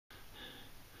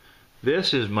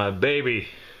This is my baby.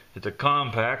 It's a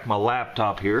compact, my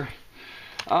laptop here.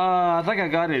 I think I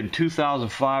got it in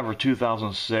 2005 or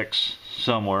 2006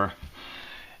 somewhere.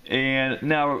 And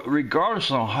now, regardless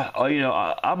of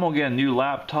I'm gonna get a new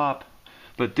laptop,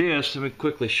 but this, let me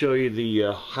quickly show you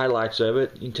the highlights of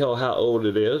it. You can tell how old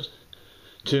it is.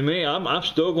 To me, I'm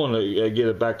still going to get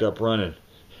it back up running.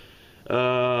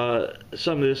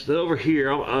 Some of this over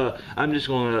here, I'm just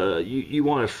going to, you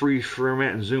want to freeze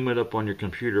format and zoom it up on your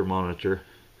computer monitor.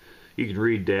 You can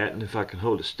read that, and if I can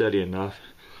hold it steady enough.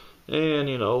 And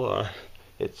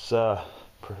it's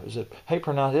is it, hey,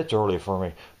 pronounce it's early for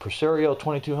me. Presario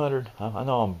 2200. I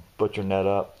know I'm butchering that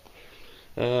up.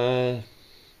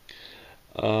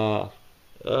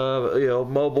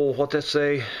 Mobile, what that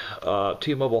say?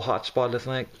 T-Mobile hotspot, I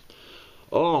think.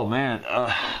 Oh man,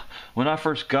 when I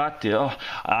first got this,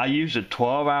 I used it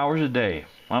 12 hours a day.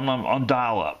 I'm on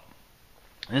dial-up.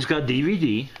 It's got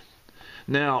DVD.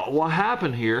 Now, what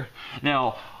happened here?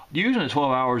 Now, using it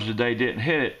 12 hours a day didn't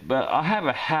hit it, but I have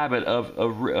a habit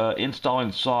of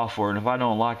installing software, and if I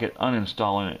don't like it,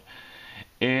 uninstalling it.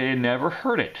 It never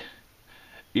hurt it.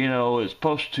 It's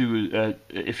supposed to,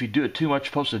 if you do it too much, it's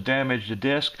supposed to damage the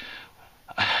disk.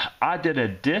 I did a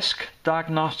disk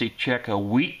diagnostic check a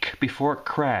week before it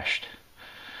crashed,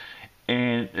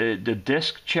 and the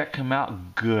disk check came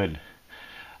out good.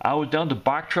 I was down to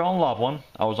Bike Trail in Loveland.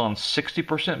 I was on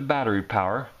 60% battery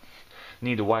power.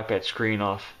 Need to wipe that screen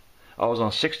off. I was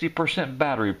on 60%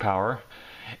 battery power,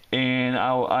 and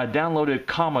I downloaded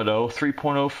Commodore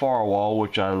 3.0 firewall,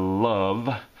 which I love.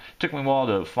 Took me a while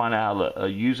to find out how to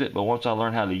use it, but once I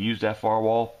learned how to use that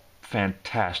firewall,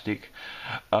 fantastic.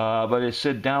 But it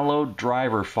said download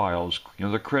driver files.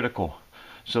 They're critical.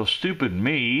 So stupid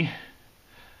me,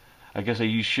 I guess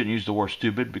I shouldn't use the word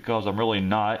stupid because I'm really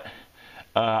not.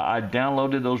 I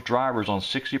downloaded those drivers on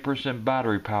 60%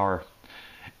 battery power,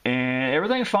 and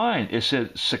everything's fine. It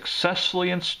said successfully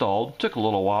installed. Took a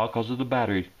little while because of the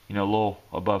battery, a little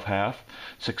above half.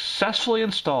 Successfully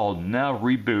installed. Now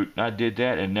reboot. I did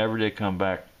that and never did come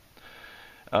back.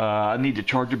 I need to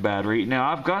charge a battery. Now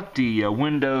I've got the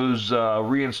Windows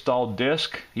reinstalled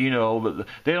disk. But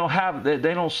they don't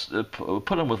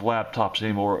put them with laptops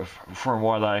anymore, from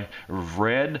what I've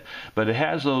read. But it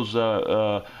has those.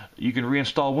 You can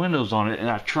reinstall Windows on it, and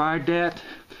I tried that.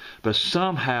 But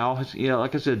somehow,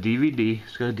 like I said, DVD.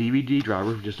 It's got a DVD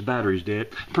driver. Just the battery's dead.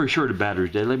 I'm pretty sure the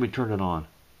battery's dead. Let me turn it on.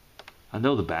 I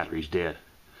know the battery's dead.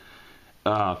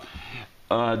 The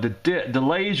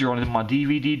laser on my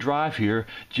DVD drive here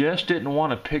just didn't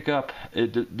want to pick up.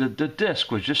 The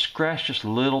disc was just scratched just a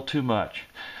little too much.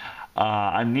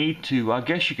 I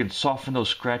guess you can soften those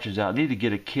scratches out. I need to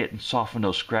get a kit and soften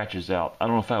those scratches out. I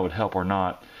don't know if that would help or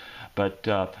not. But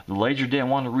the laser didn't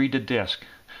want to read the disc.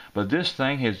 But this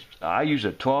thing I use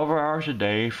it 12 hours a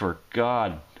day for,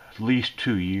 God, at least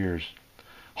 2 years.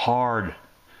 Hard.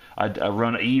 I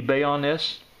run eBay on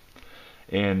this,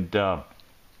 and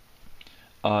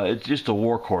it's just a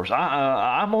workhorse.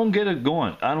 I'm gonna get it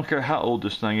going. I don't care how old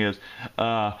this thing is.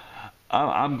 It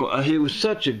was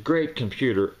such a great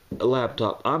computer, a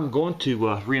laptop. I'm going to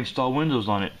reinstall Windows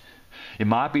on it. It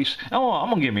might be. Oh, I'm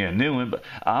gonna give me a new one, but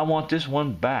I want this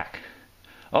one back.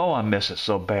 Oh, I miss it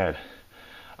so bad.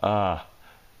 I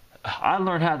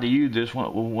learned how to use this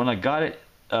when I got it.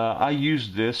 I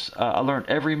used this. I learned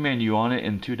every menu on it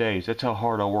in 2 days. That's how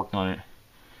hard I worked on it.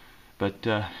 But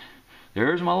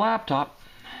there's my laptop.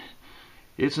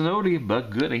 It's an oldie but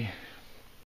goodie.